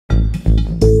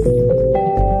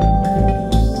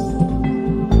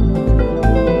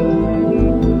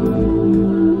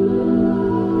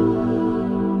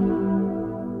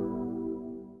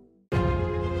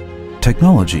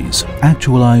technologies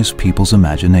actualize people's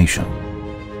imagination.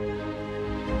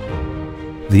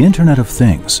 The Internet of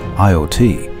Things,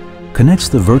 IoT, connects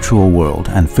the virtual world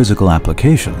and physical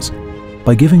applications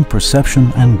by giving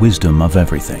perception and wisdom of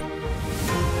everything.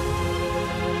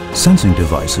 Sensing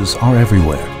devices are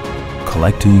everywhere,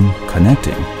 collecting,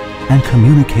 connecting, and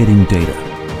communicating data,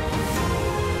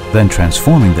 then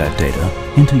transforming that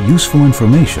data into useful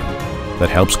information that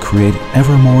helps create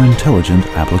ever more intelligent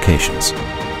applications.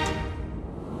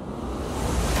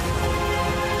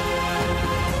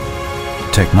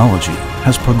 Technology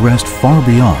has progressed far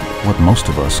beyond what most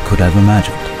of us could have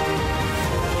imagined.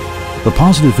 The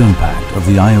positive impact of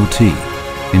the IoT,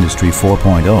 Industry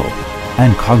 4.0,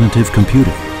 and cognitive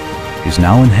computing is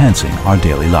now enhancing our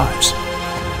daily lives.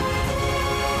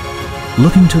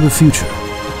 Looking to the future,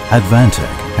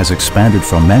 Advantech has expanded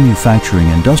from manufacturing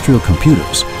industrial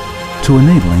computers to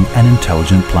enabling an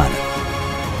intelligent planet.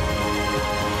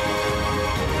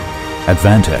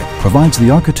 Advantech provides the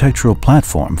architectural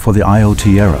platform for the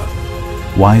IoT era,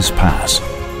 WISE-PaaS,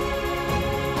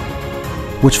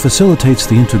 which facilitates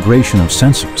the integration of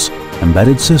sensors,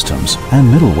 embedded systems,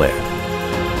 and middleware.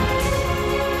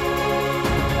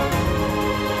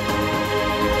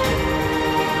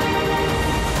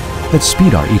 That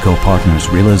speed our eco-partners'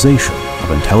 realization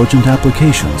of intelligent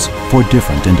applications for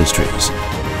different industries.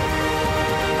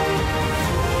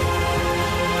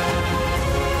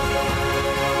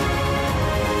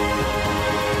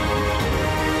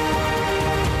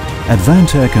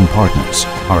 Advantech and partners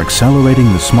are accelerating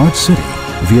the smart city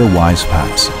via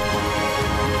WISE-PaaS.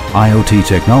 IoT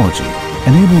technology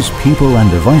enables people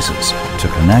and devices to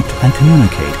connect and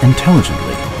communicate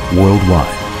intelligently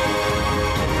worldwide.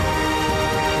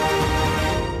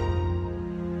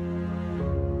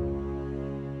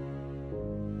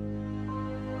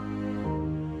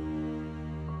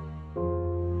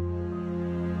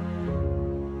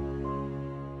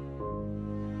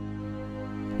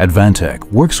 Advantech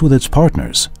works with its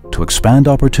partners to expand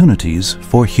opportunities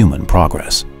for human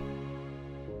progress.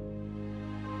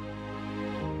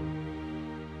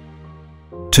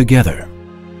 Together,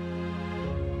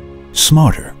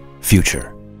 smarter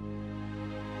future.